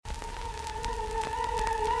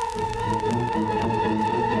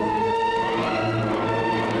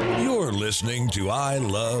listening to I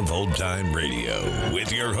Love Old Time Radio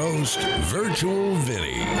with your host, Virtual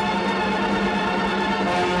Vinny.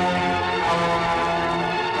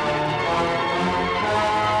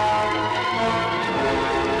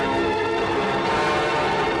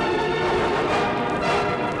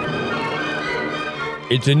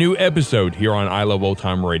 It's a new episode here on I Love Old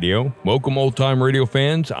Time Radio. Welcome, Old Time Radio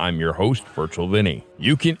fans. I'm your host, Virtual Vinny.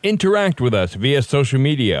 You can interact with us via social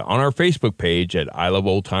media on our Facebook page at I Love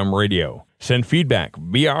Old Time Radio. Send feedback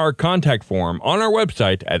via our contact form on our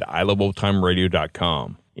website at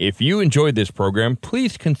iloveoldtimeradio.com. If you enjoyed this program,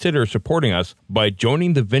 please consider supporting us by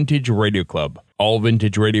joining the Vintage Radio Club. All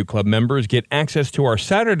Vintage Radio Club members get access to our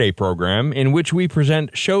Saturday program, in which we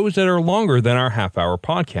present shows that are longer than our half-hour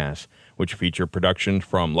podcasts, which feature productions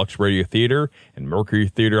from Lux Radio Theater and Mercury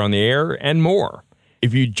Theater on the Air, and more.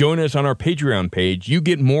 If you join us on our Patreon page, you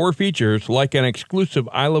get more features like an exclusive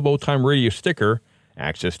I Love Old Time Radio sticker,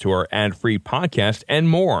 access to our ad-free podcast, and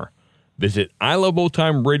more. Visit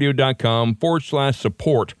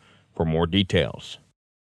iloveoldtimeradio.com/support for more details.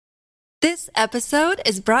 This episode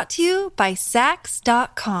is brought to you by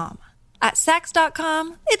Sax.com. At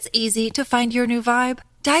Sax.com, it's easy to find your new vibe.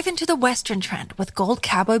 Dive into the Western trend with gold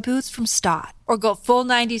cowboy boots from Stott, or go full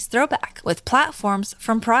 90s throwback with platforms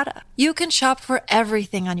from Prada. You can shop for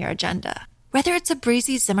everything on your agenda, whether it's a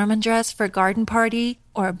breezy Zimmermann dress for a garden party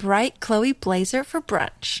or a bright Chloe blazer for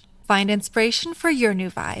brunch. Find inspiration for your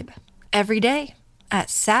new vibe every day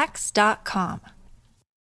at Sax.com.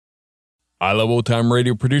 I Love Old Time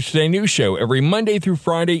Radio produces a new show every Monday through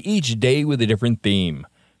Friday, each day with a different theme.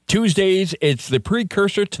 Tuesdays, it's the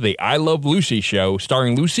precursor to the I Love Lucy show,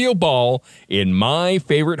 starring Lucille Ball in My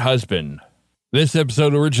Favorite Husband. This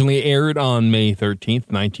episode originally aired on May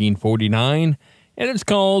 13th, 1949, and it's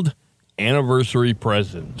called Anniversary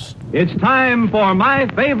Presents. It's time for My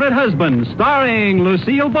Favorite Husband, starring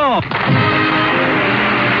Lucille Ball.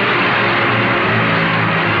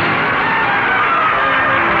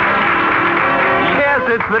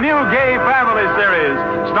 It's the new Gay Family series,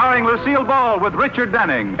 starring Lucille Ball with Richard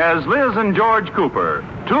Denning as Liz and George Cooper,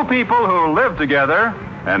 two people who live together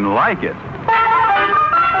and like it.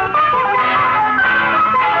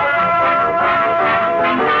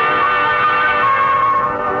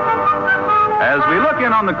 As we look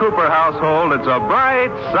in on the Cooper household, it's a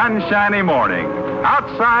bright, sunshiny morning.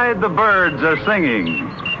 Outside, the birds are singing.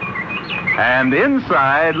 And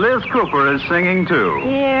inside, Liz Cooper is singing, too.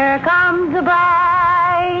 Here comes the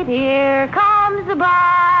bride, here comes the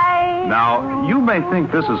bride. Now, you may think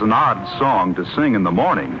this is an odd song to sing in the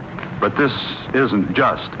morning, but this isn't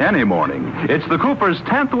just any morning. It's the Coopers'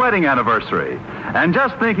 10th wedding anniversary. And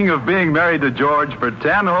just thinking of being married to George for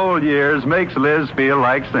 10 whole years makes Liz feel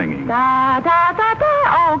like singing. Da, da, da, da.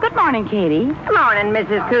 Oh, good morning, Katie. Good morning,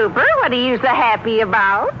 Mrs. Cooper. What are you so happy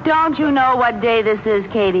about? Don't you know what day this is,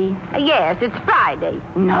 Katie? Yes, it's Friday.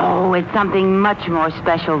 No, it's something much more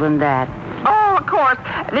special than that. Oh, of course.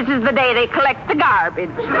 This is the day they collect the garbage.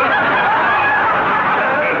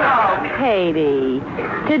 Katie,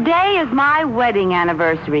 today is my wedding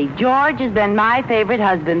anniversary. George has been my favorite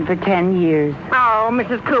husband for 10 years. Oh,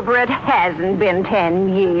 Mrs. Cooper, it hasn't been 10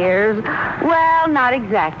 years. Well, not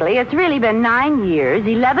exactly. It's really been 9 years,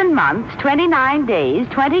 11 months, 29 days,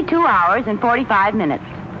 22 hours, and 45 minutes.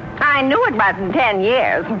 I knew it wasn't 10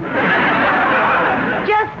 years.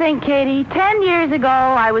 Just think, Katie, 10 years ago,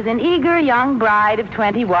 I was an eager young bride of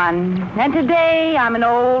 21. And today, I'm an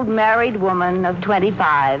old married woman of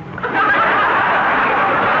 25.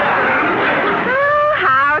 Oh,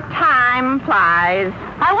 how time flies.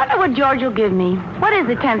 I wonder what George will give me. What is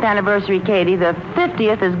the 10th anniversary, Katie? The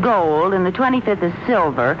 50th is gold and the 25th is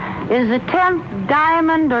silver. Is the 10th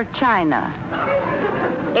diamond or china?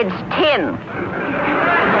 It's tin.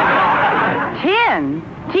 Tin?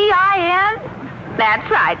 T-I-N? That's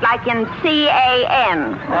right, like in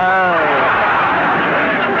C-A-N. Oh.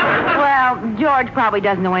 Well, George probably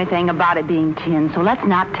doesn't know anything about it being tin, so let's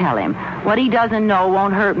not tell him. What he doesn't know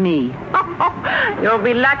won't hurt me. You'll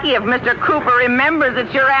be lucky if Mr. Cooper remembers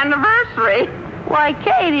it's your anniversary. Why,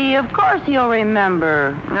 Katie, of course he'll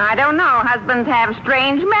remember. I don't know. Husbands have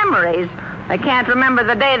strange memories. They can't remember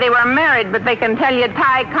the day they were married, but they can tell you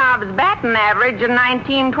Ty Cobb's batting average in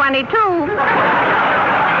 1922.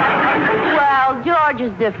 Well, George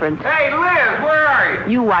is different. Hey, Liz, where are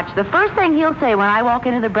you? You watch. The first thing he'll say when I walk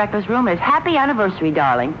into the breakfast room is, "Happy anniversary,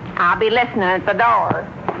 darling." I'll be listening at the door.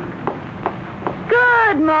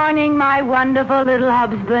 Good morning, my wonderful little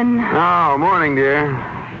husband. Oh, morning, dear.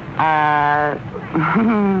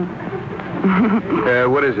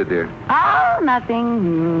 What is it, dear? Oh, nothing.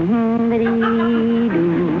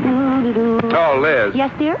 Oh, Liz.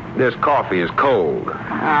 Yes, dear? This coffee is cold. Well,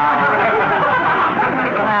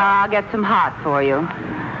 I'll get some hot for you.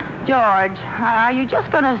 George, are you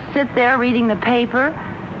just going to sit there reading the paper?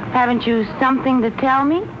 Haven't you something to tell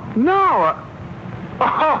me? No.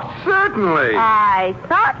 Oh, certainly. I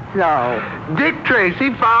thought so. Dick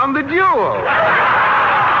Tracy found the jewel.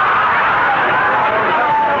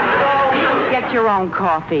 Get your own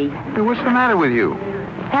coffee. Hey, what's the matter with you?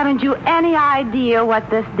 Haven't you any idea what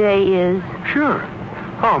this day is? Sure.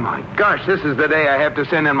 Oh, my gosh, this is the day I have to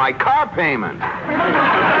send in my car payment.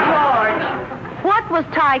 George, what was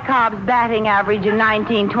Ty Cobb's batting average in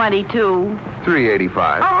 1922?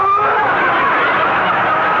 385.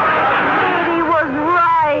 He was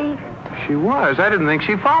right. She was. I didn't think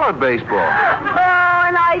she followed baseball. Oh,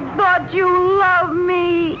 and I thought you loved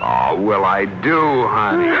me. Oh, well, I do,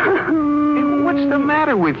 honey. Hey, what's the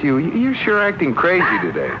matter with you? You're sure acting crazy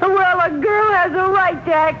today. Well, a girl has a right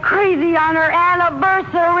to act crazy on her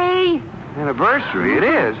anniversary. Anniversary? It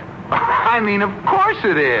is? I mean, of course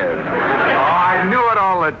it is. Oh, I knew it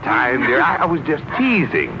all the time, dear. I was just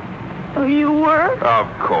teasing. Oh, you were? Of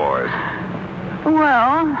course.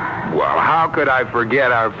 Well, how could I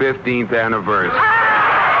forget our 15th anniversary?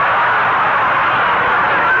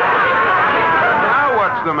 Now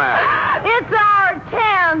what's the matter? it's our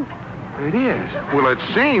 10th. It is. Well, it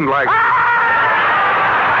seemed like...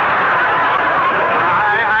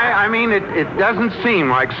 I mean, it doesn't seem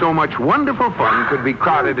like so much wonderful fun could be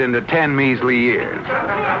crowded into 10 measly years.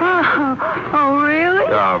 Oh, really?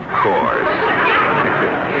 Of course.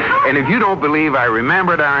 And if you don't believe I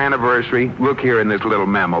remembered our anniversary, look here in this little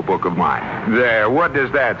memo book of mine. There, what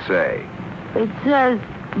does that say? It says,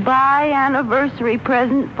 buy anniversary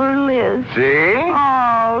present for Liz. See?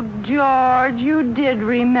 Oh, George, you did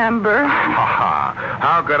remember.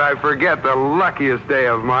 How could I forget the luckiest day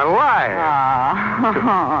of my life?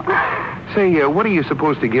 Say, what are you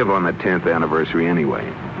supposed to give on the 10th anniversary anyway?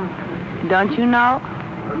 Don't you know?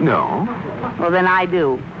 No. Well, then I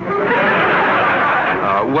do.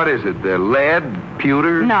 What is it? The lead?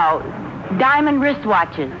 Pewter? No, diamond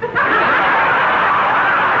wristwatches.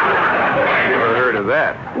 Never heard of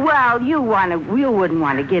that. Well, you wouldn't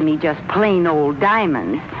want to give me just plain old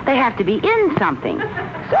diamonds. They have to be in something.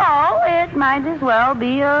 So it might as well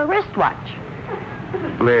be a wristwatch.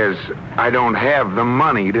 Liz, I don't have the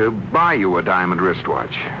money to buy you a diamond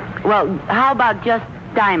wristwatch. Well, how about just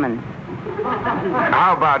diamonds?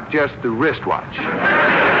 How about just the wristwatch?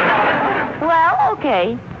 Well,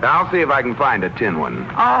 okay. I'll see if I can find a tin one.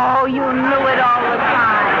 Oh, you knew it all the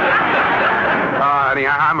time. Honey,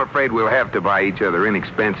 I'm afraid we'll have to buy each other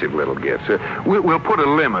inexpensive little gifts. We'll put a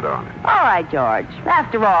limit on it. All right, George.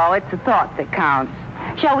 After all, it's the thought that counts.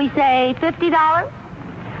 Shall we say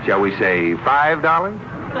 $50? Shall we say $5?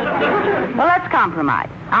 Well, let's compromise.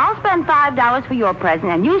 I'll spend $5 for your present,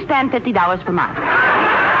 and you spend $50 for mine.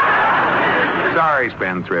 Sorry,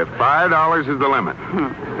 Spendthrift. $5 is the limit.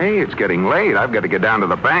 Hey, it's getting late. I've got to get down to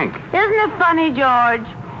the bank. Isn't it funny, George?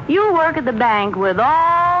 You work at the bank with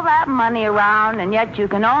all that money around, and yet you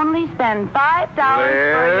can only spend $5 for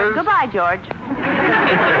your... Goodbye, George.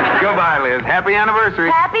 Goodbye, Liz. Happy anniversary.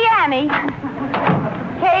 Happy Annie.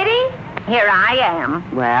 Katie? Here I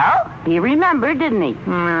am. Well, he remembered, didn't he?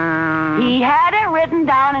 He had it written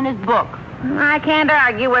down in his book. I can't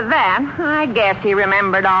argue with that. I guess he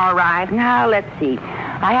remembered all right. Now, let's see.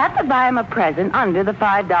 I have to buy him a present under the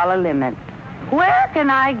 $5 limit. Where can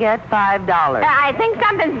I get $5? I think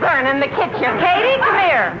something's burning in the kitchen. Katie, come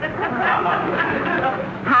here.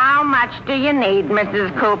 How much do you need,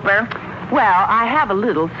 Mrs. Cooper? Well, I have a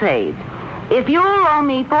little saved. If you'll loan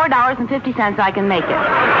me $4.50, I can make it.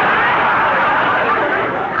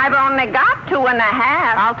 I've only got 2.5.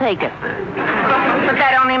 I'll take it. But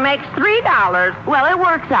that only makes $3. Well, it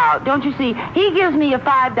works out. Don't you see? He gives me a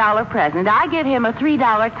 $5 present. I give him a $3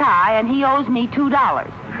 tie, and he owes me $2.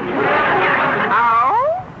 Oh?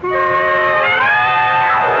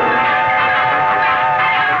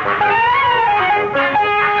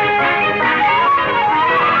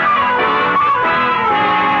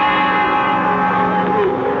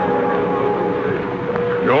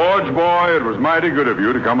 George, boy, it was mighty good of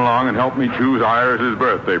you to come along and help me choose Iris's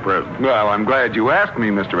birthday present. Well, I'm glad you asked me,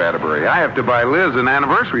 Mr. Atterbury. I have to buy Liz an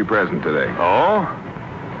anniversary present today. Oh?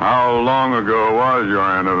 How long ago was your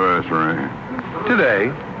anniversary?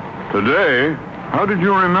 Today. Today? How did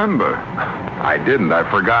you remember? I didn't. I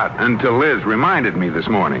forgot until Liz reminded me this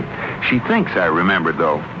morning. She thinks I remembered,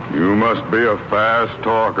 though. You must be a fast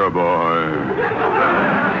talker, boy.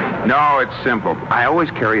 No, it's simple. I always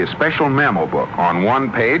carry a special memo book. On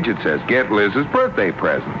one page, it says, get Liz's birthday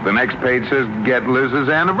present. The next page says, get Liz's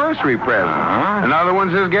anniversary present. Another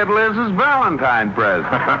one says, get Liz's Valentine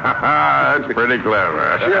present. That's pretty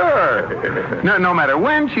clever. Sure. No matter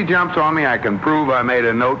when she jumps on me, I can prove I made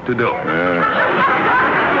a note to do it.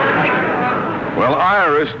 Well,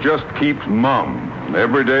 Iris just keeps mum.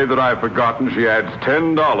 Every day that I've forgotten, she adds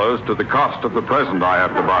 $10 to the cost of the present I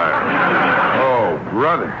have to buy her. Oh,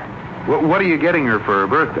 brother. What are you getting her for her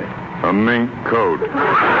birthday? A mink coat.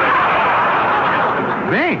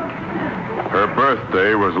 Mink? Her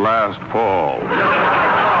birthday was last fall.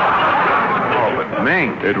 Oh, but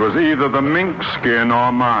mink. It was either the mink skin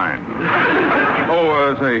or mine.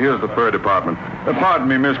 Say, here's the fur department. Pardon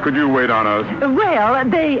me, miss, could you wait on us? Well,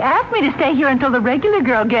 they asked me to stay here until the regular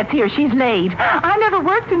girl gets here. She's late. I never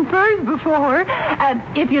worked in furs before.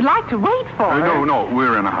 If you'd like to wait for her... No,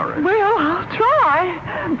 we're in a hurry. Well, I'll try.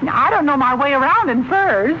 I don't know my way around in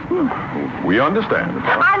furs. We understand.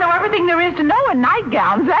 I know everything there is to know in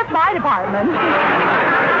nightgowns. That's my department.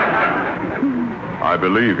 I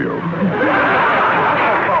believe you.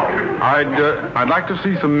 I'd like to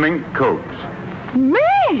see some mink coats.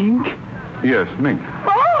 Mink? Yes, mink.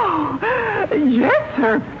 Oh, yes,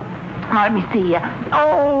 sir. Let me see.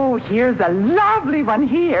 Oh, here's a lovely one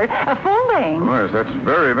here. A full length. Oh, yes, that's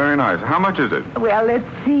very, very nice. How much is it? Well, let's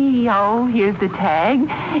see. Oh, here's the tag.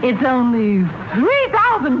 It's only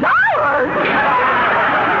 $3,000.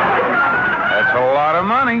 That's a lot of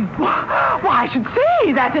money. Why, I should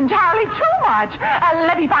see. That's entirely too much.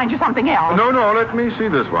 Let me find you something else. No, let me see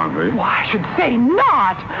this one, please. Why, I should say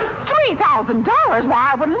not. $3,000.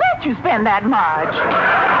 Why, I wouldn't let you spend that much.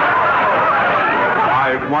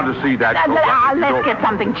 I want to see that. Let's get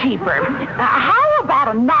something cheaper. How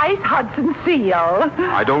about a nice Hudson seal?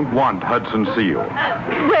 I don't want Hudson seal.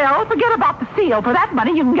 Well, forget about the seal. For that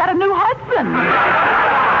money, you can get a new Hudson.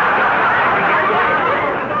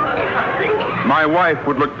 My wife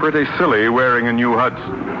would look pretty silly wearing a new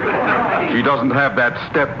Hudson. She doesn't have that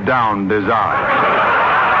step-down design.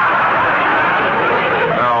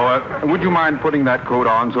 Now, would you mind putting that coat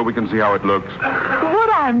on so we can see how it looks? Would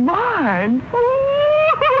I mind?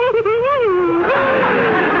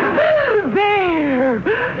 There.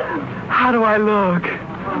 How do I look?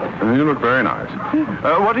 You look very nice.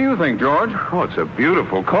 What do you think, George? Oh, it's a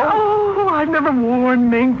beautiful coat. Oh, I've never worn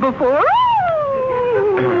mink before.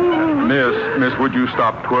 Miss, would you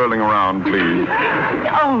stop twirling around, please?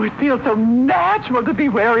 Oh, it feels so natural to be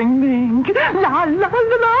wearing mink. La, la, la,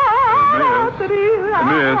 la.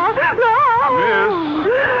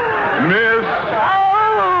 Miss.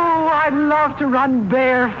 Oh, I'd love to run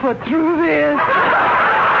barefoot through this.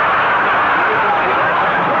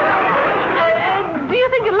 Do you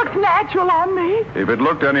think it looks natural on me? If it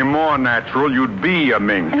looked any more natural, you'd be a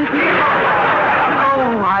mink.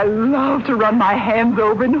 Oh, I love to run my hands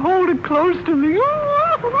over and hold it close to me.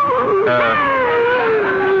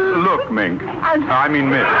 Look, mink. I mean,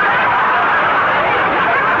 miss.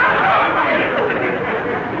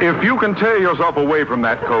 If you can tear yourself away from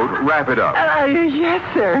that coat, wrap it up. Yes,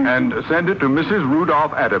 sir. And send it to Mrs.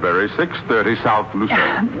 Rudolph Atterbury, 630 South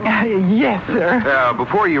Lucerne. Yes, sir.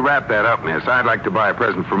 Before you wrap that up, miss, I'd like to buy a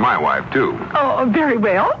present for my wife, too. Oh, very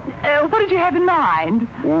well. What did you have in mind?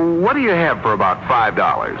 What do you have for about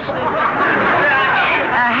 $5?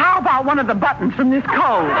 How about one of the buttons from this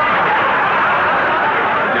coat?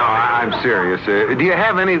 No, I'm serious. Do you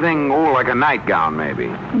have anything, like a nightgown, maybe?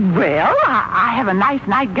 Well, I have a nice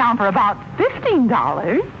nightgown for about $15.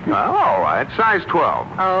 Well, all right. Size 12.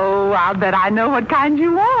 Oh, I'll bet I know what kind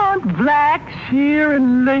you want. Black, sheer,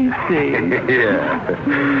 and lacy.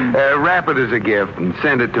 Yeah. Wrap it as a gift and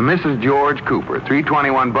send it to Mrs. George Cooper,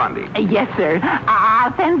 321 Bundy. Yes, sir.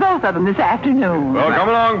 I'll send both of them this afternoon. Well, come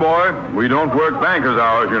along, boy. We don't work banker's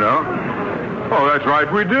hours, you know. Oh, that's right,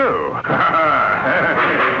 we do.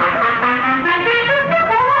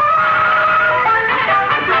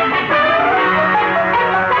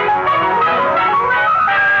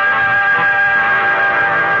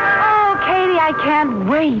 I can't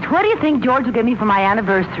wait. What do you think George will give me for my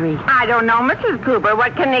anniversary? I don't know, Mrs. Cooper.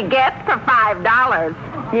 What can he get for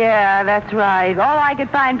 $5? Yeah, that's right. All I could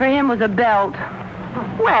find for him was a belt.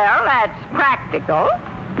 Well, that's practical.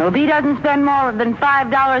 Well, if he doesn't spend more than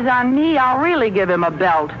 $5 on me, I'll really give him a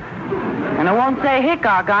belt. And I won't say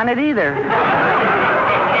Hickok on it either.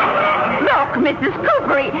 Look, Mrs.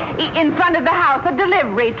 Cooper, in front of the house, a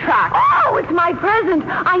delivery truck. Oh, it's my present.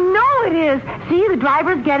 I know it is. See, the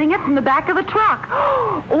driver's getting it from the back of the truck.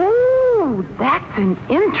 Oh, that's an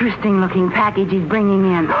interesting-looking package he's bringing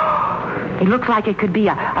in. It looks like it could be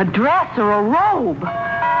a dress or a robe.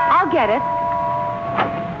 I'll get it.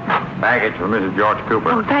 Package for Mrs. George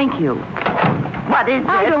Cooper. Oh, thank you. What is it?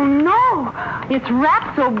 I don't know. It's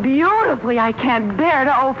wrapped so beautifully I can't bear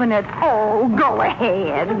to open it. Oh, go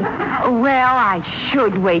ahead. Well, I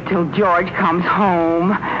should wait till George comes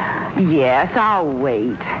home. Yes, I'll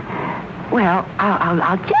wait. Well,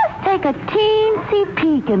 I'll just take a teensy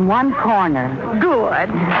peek in one corner. Good.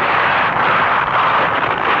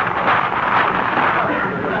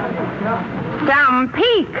 Some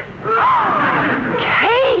peek.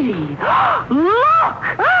 Katie! Look!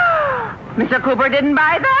 Mr. Cooper didn't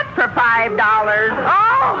buy that for $5.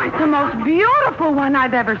 Oh, it's the most beautiful one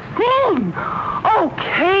I've ever seen. Oh,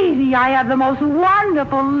 Katie, I have the most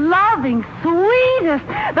wonderful, loving, sweetest,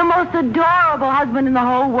 the most adorable husband in the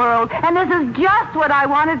whole world. And this is just what I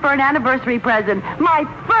wanted for an anniversary present. My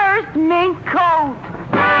first mink coat.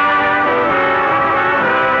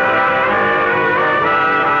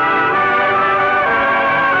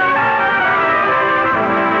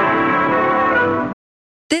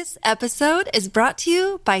 This episode is brought to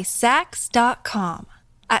you by Sax.com.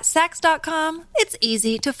 At Sax.com, it's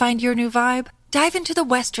easy to find your new vibe. Dive into the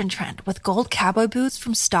Western trend with gold cowboy boots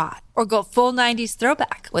from Stott, or go full 90s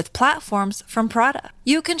throwback with platforms from Prada.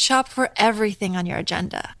 You can shop for everything on your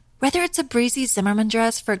agenda, whether it's a breezy Zimmermann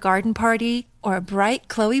dress for a garden party or a bright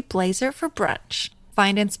Chloe blazer for brunch.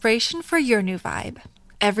 Find inspiration for your new vibe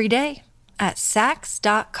every day at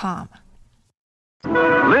Sax.com.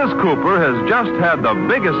 Liz Cooper has just had the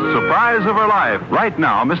biggest surprise of her life. Right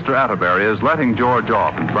now, Mr. Atterbury is letting George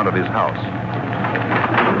off in front of his house.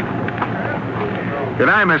 Good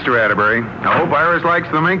night, Mr. Atterbury. I hope Iris likes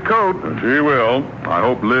the mink coat. She will. I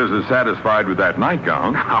hope Liz is satisfied with that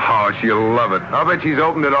nightgown. Oh, she'll love it. I'll bet she's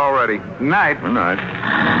opened it already. Night. Good night.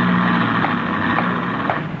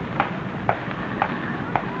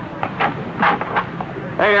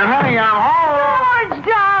 Hey, honey, I'm home. George,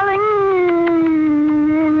 darling.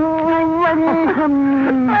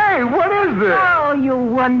 Hey, what is this? Oh, you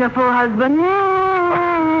wonderful husband.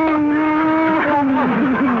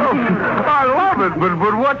 I love it,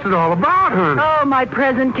 but what's it all about, honey? Oh, my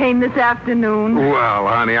present came this afternoon. Well,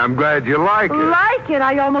 honey, I'm glad you like it. Like it?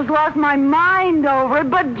 I almost lost my mind over it.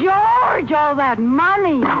 But, George, all that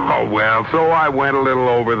money. Oh, well, so I went a little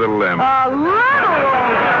over the limit. A little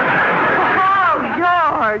over. Oh,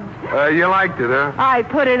 George. You liked it, huh? I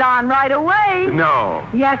put it on right away. No.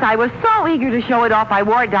 Yes, I was so eager to show it off, I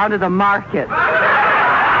wore it down to the market.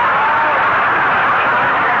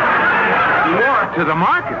 You wore it to the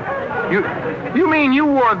market? You mean you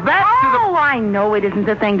wore that to the... Oh, I know it isn't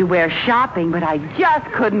the thing to wear shopping, but I just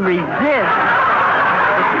couldn't resist.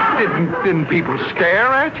 Didn't people stare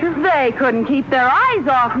at you? They couldn't keep their eyes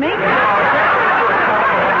off me.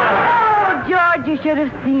 Oh, George, you should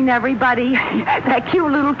have seen everybody. That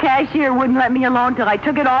cute little cashier wouldn't let me alone till I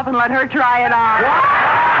took it off and let her try it on.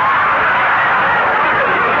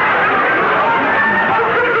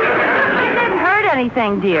 It didn't hurt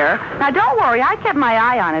anything, dear. Now, don't worry. I kept my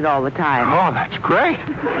eye on it all the time. Oh, that's great.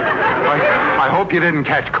 I hope you didn't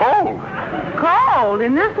catch cold. Cold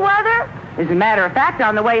in this weather? As a matter of fact,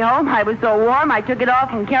 on the way home, I was so warm I took it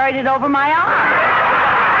off and carried it over my arm.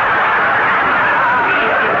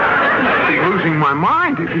 I'm losing my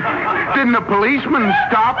mind. Didn't a policeman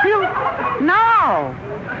stop you? No.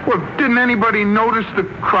 Well, didn't anybody notice the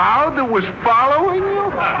crowd that was following you?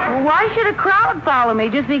 Well, why should a crowd follow me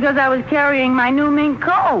just because I was carrying my new mink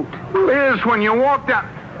coat? Liz, when you walked down...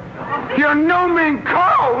 Your new mink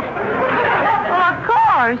coat? Well, of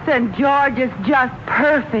course. And George is just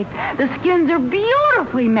perfect. The skins are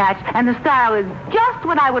beautifully matched, and the style is just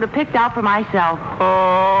what I would have picked out for myself.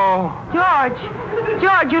 Oh.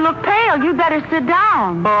 George, you look pale. You better sit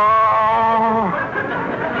down. Oh.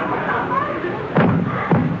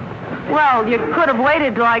 Well, you could have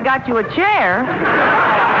waited till I got you a chair. What's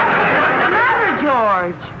the matter,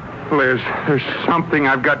 George? Liz, there's something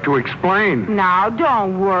I've got to explain. Now,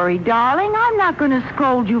 don't worry, darling. I'm not going to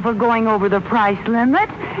scold you for going over the price limit.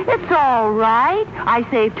 It's all right. I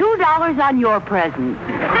saved $2 on your present.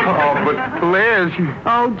 Oh, but Liz...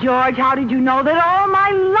 Oh, George, how did you know that all my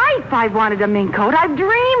life I've wanted a mink coat? I've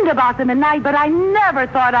dreamed about them at night, but I never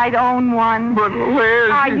thought I'd own one. But,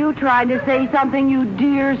 Liz... Are you trying to say something, you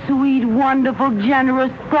dear, sweet, wonderful,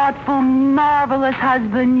 generous, thoughtful, marvelous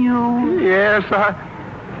husband, you? Yes,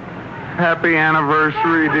 Happy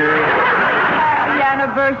anniversary, dear. Happy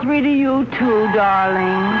anniversary to you, too, darling.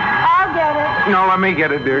 I'll get it. No, let me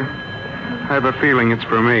get it, dear. I have a feeling it's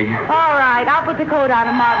for me. All right, I'll put the coat on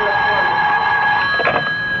and model it for you.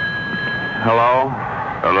 Hello?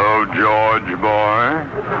 Hello, George, boy.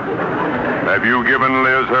 Have you given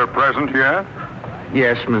Liz her present yet?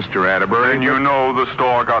 Yes, Mr. Atterbury. Then you know the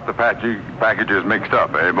store got the packages mixed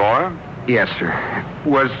up, eh, boy? Yes, sir.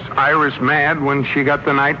 Was Iris mad when she got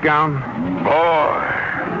the nightgown? Boy.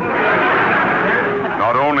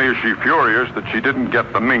 Not only is she furious that she didn't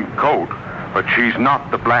get the mink coat, but she's not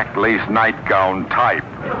the black lace nightgown type.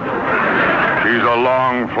 She's a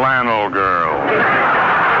long flannel girl.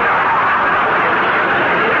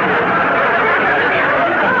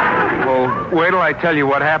 Well, wait till I tell you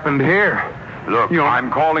what happened here. Look,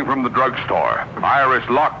 I'm calling from the drugstore. Iris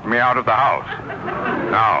locked me out of the house.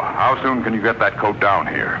 Now, how soon can you get that coat down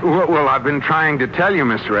here? Well, I've been trying to tell you,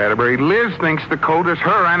 Mr. Atterbury. Liz thinks the coat is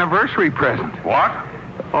her anniversary present. What?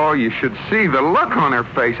 Oh, you should see the look on her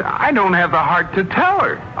face. I don't have the heart to tell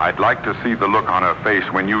her. I'd like to see the look on her face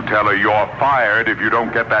when you tell her you're fired if you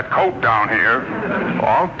don't get that coat down here.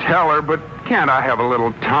 I'll tell her, but can't I have a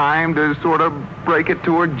little time to sort of break it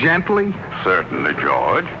to her gently? Certainly,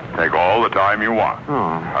 George. Take all the time you want.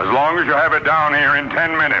 Oh. As long as you have it down here in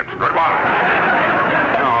 10 minutes.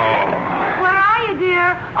 Goodbye. Oh. Where are you,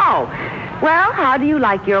 dear? Oh, well, how do you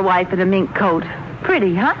like your wife in a mink coat?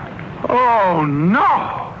 Pretty, huh? Oh,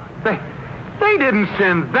 no. They didn't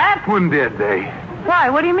send that one, did they? Why,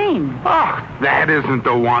 what do you mean? Oh, that isn't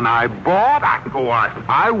the one I bought.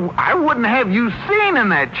 I wouldn't have you seen in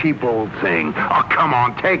that cheap old thing. Oh, come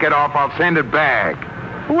on, take it off. I'll send it back.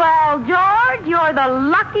 Well, George, you're the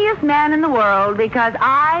luckiest man in the world because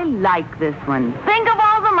I like this one. Think of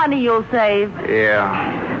all the money you'll save.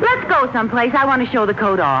 Yeah. Let's go someplace. I want to show the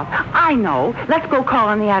coat off. I know. Let's go call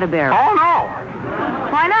on the Atterbury. Oh, no.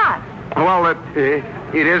 Why not? Well, it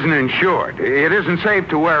isn't insured. It isn't safe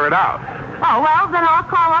to wear it out. Oh, well, then I'll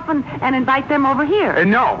call up and invite them over here.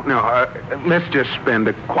 No. Let's just spend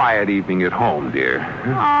a quiet evening at home, dear.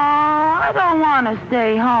 Oh, I don't want to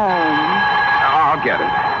stay home. I'll get it.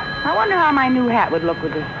 I wonder how my new hat would look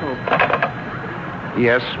with this coat.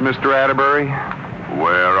 Yes, Mr. Atterbury?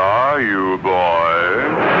 Where are you, boy?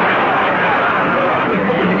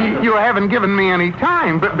 You haven't given me any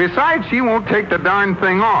time, but besides, she won't take the darn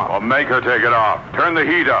thing off. Well, make her take it off. Turn the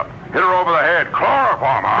heat up. Hit her over the head.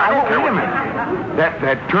 Chloroform her. I don't care wait a what... minute.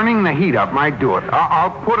 That turning the heat up might do it.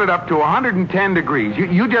 I'll put it up to 110 degrees.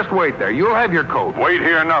 You just wait there. You'll have your coat. Wait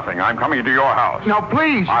here, nothing. I'm coming to your house. No,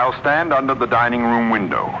 please. I'll stand under the dining room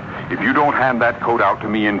window. If you don't hand that coat out to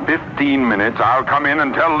me in 15 minutes, I'll come in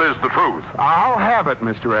and tell Liz the truth. I'll have it,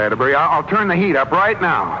 Mr. Atterbury. I'll turn the heat up right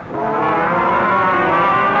now.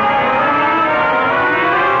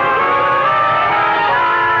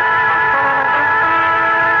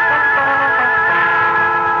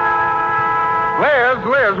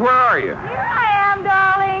 Liz, where are you? Here I am,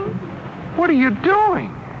 darling. What are you doing?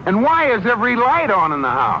 And why is every light on in the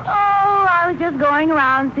house? Oh, I was just going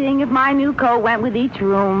around seeing if my new coat went with each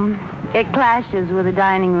room. It clashes with the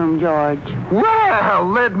dining room, George. Well,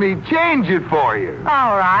 let me change it for you.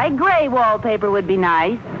 All right, gray wallpaper would be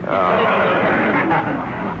nice.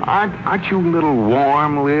 Aren't you a little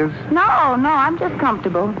warm, Liz? No, I'm just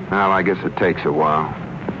comfortable. Well, I guess it takes a while.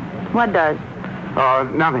 What does?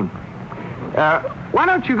 Nothing. Why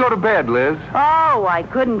don't you go to bed, Liz? Oh, I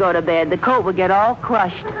couldn't go to bed. The coat would get all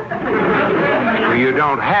crushed. Well, you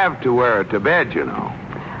don't have to wear it to bed, you know.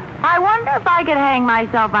 I wonder if I could hang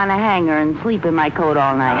myself on a hanger and sleep in my coat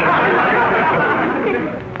all night.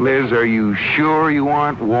 Liz, are you sure you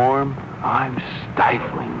aren't warm? I'm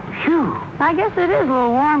stifling. Phew. I guess it is a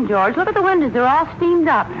little warm, George. Look at the windows. They're all steamed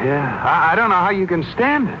up. Yeah, I don't know how you can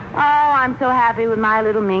stand it. Oh, I'm so happy with my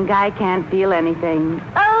little mink, I can't feel anything.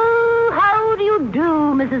 Oh, how do you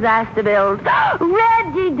do, Mrs. Astorbilt?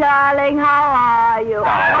 Reggie, darling, how are you?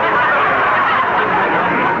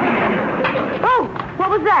 Oh, what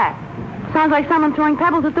was that? Sounds like someone throwing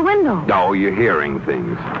pebbles at the window. Oh, you're hearing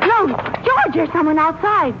things. No, George, there's someone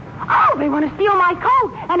outside. Oh, they want to steal my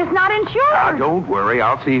coat, and it's not insured. Don't worry.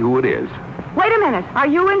 I'll see who it is. Wait a minute. Are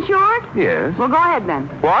you insured? Yes. Well, go ahead then.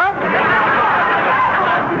 What?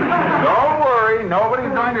 Don't worry.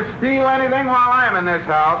 Nobody's going to steal anything while I'm in this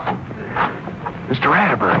house. Mr.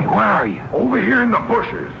 Atterbury, where are you? Over here in the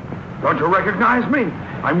bushes. Don't you recognize me?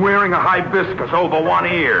 I'm wearing a hibiscus over one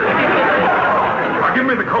ear. Now, give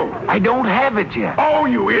me the coat. I don't have it yet. Oh,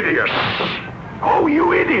 you idiot. Oh,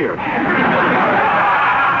 you idiot.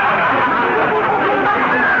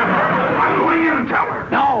 I'm going in and tell her.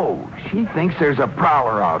 No, she thinks there's a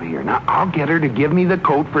prowler out here. Now, I'll get her to give me the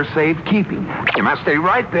coat for safekeeping. You must stay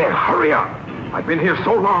right there. Hurry up. I've been here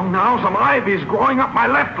so long now, some ivy's growing up my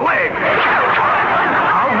left leg.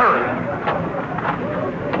 I'll hurry.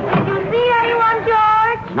 Did you see anyone,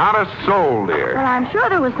 George? Not a soul, dear. Well, I'm sure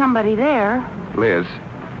there was somebody there. Liz,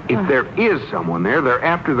 If there is someone there, they're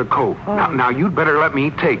after the coat. Now, you'd better let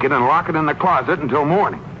me take it and lock it in the closet until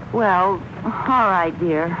morning. Well, all right,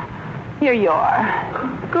 dear. Here you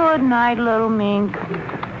are. Good night, little mink.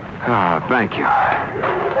 Thank you.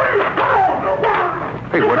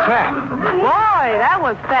 Hey, what's that? Boy, that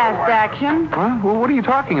was fast action. Huh? Well, what are you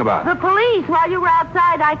talking about? The police. While you were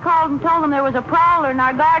outside, I called and told them there was a prowler in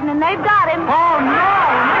our garden, and they've got him. Oh, no!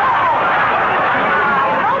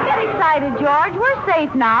 Don't get excited, George. We're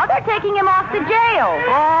safe now. They're taking him off to jail.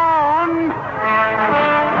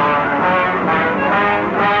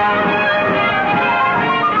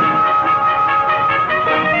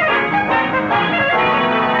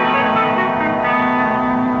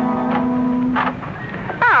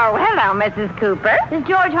 Hello, Mrs. Cooper. Is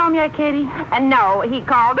George home yet, Katie? No, he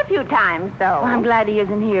called a few times, so... Well, I'm glad he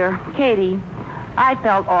isn't here. Katie, I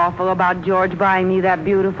felt awful about George buying me that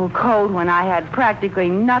beautiful coat when I had practically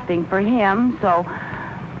nothing for him, so...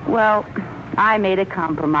 Well, I made a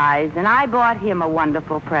compromise, and I bought him a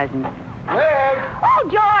wonderful present. Liz! Oh,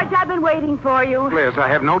 George, I've been waiting for you. Liz, I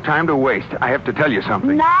have no time to waste. I have to tell you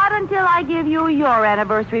something. Not until I give you your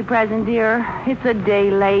anniversary present, dear. It's a day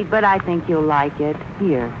late, but I think you'll like it.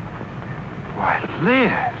 Here. Why,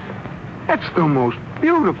 Liz, that's the most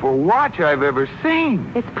beautiful watch I've ever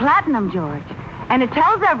seen. It's platinum, George. And it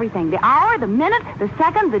tells everything. The hour, the minute, the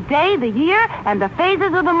second, the day, the year, and the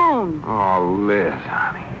phases of the moon. Oh, Liz,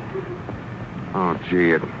 honey. Oh,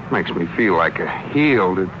 gee, it makes me feel like a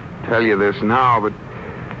heel to tell you this now, but,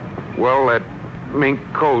 well, that mink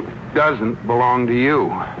coat doesn't belong to you.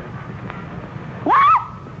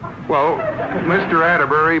 What? Well, Mr.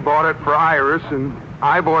 Atterbury bought it for Iris, and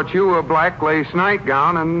I bought you a black lace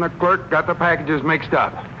nightgown, and the clerk got the packages mixed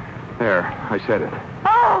up. There, I said it.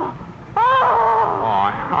 Oh!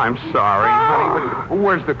 I'm sorry, honey, but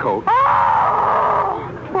where's the coat?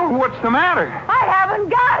 Well, what's the matter? I haven't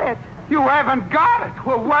got it. You haven't got it.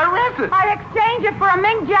 Well, where is it? I exchanged it for a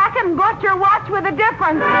mink jacket and bought your watch with a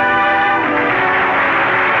difference.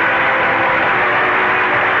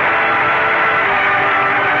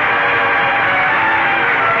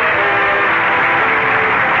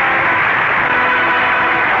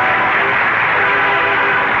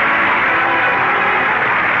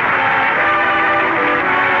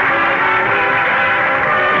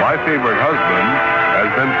 My Favorite Husband has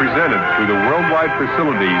been presented through the worldwide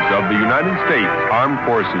facilities of the United States Armed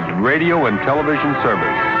Forces Radio and Television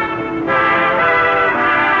Service.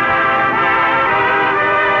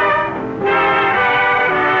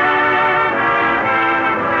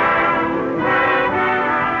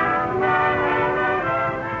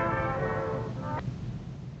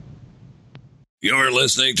 You're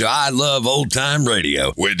listening to I Love Old Time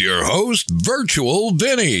Radio with your host, Virtual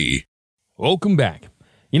Vinny. Welcome back.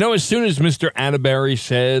 You know, as soon as Mr. Atterbury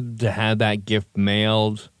said to have that gift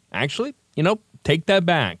mailed, actually, take that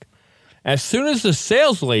back. As soon as the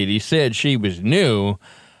sales lady said she was new,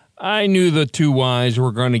 I knew the two wives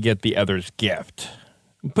were going to get the other's gift.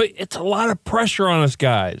 But it's a lot of pressure on us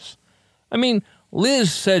guys. I mean,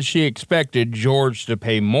 Liz said she expected George to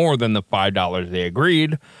pay more than the $5 they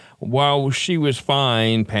agreed, while she was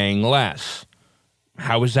fine paying less.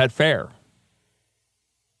 How is that fair?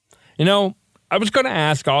 I was going to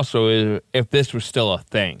ask also if this was still a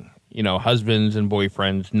thing. Husbands and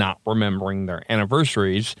boyfriends not remembering their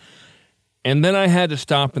anniversaries. And then I had to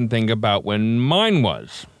stop and think about when mine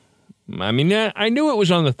was. I mean, I knew it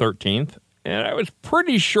was on the 13th, and I was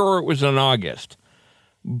pretty sure it was in August.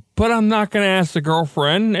 But I'm not going to ask the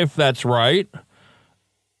girlfriend if that's right.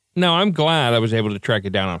 Now, I'm glad I was able to track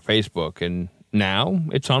it down on Facebook, and now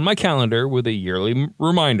it's on my calendar with a yearly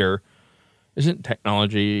reminder. Isn't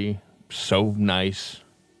technology so nice?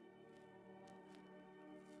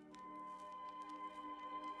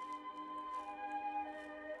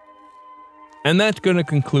 And that's going to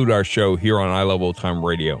conclude our show here on I Love Old Time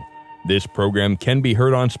Radio. This program can be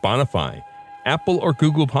heard on Spotify, Apple or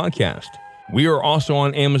Google Podcast. We are also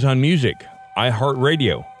on Amazon Music,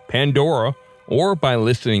 iHeartRadio, Pandora, or by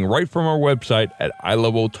listening right from our website at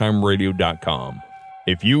iloveoldtimeradio.com.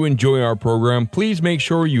 If you enjoy our program, please make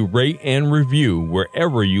sure you rate and review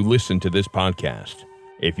wherever you listen to this podcast.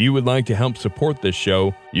 If you would like to help support this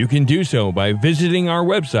show, you can do so by visiting our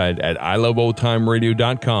website at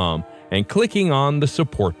iloveoldtimeradio.com and clicking on the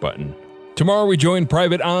support button. Tomorrow we join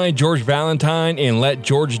Private Eye George Valentine in Let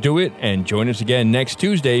George Do It, and join us again next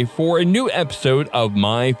Tuesday for a new episode of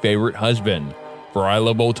My Favorite Husband. For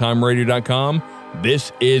iloveoldtimeradio.com,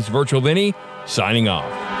 this is Virtual Vinny signing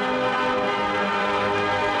off.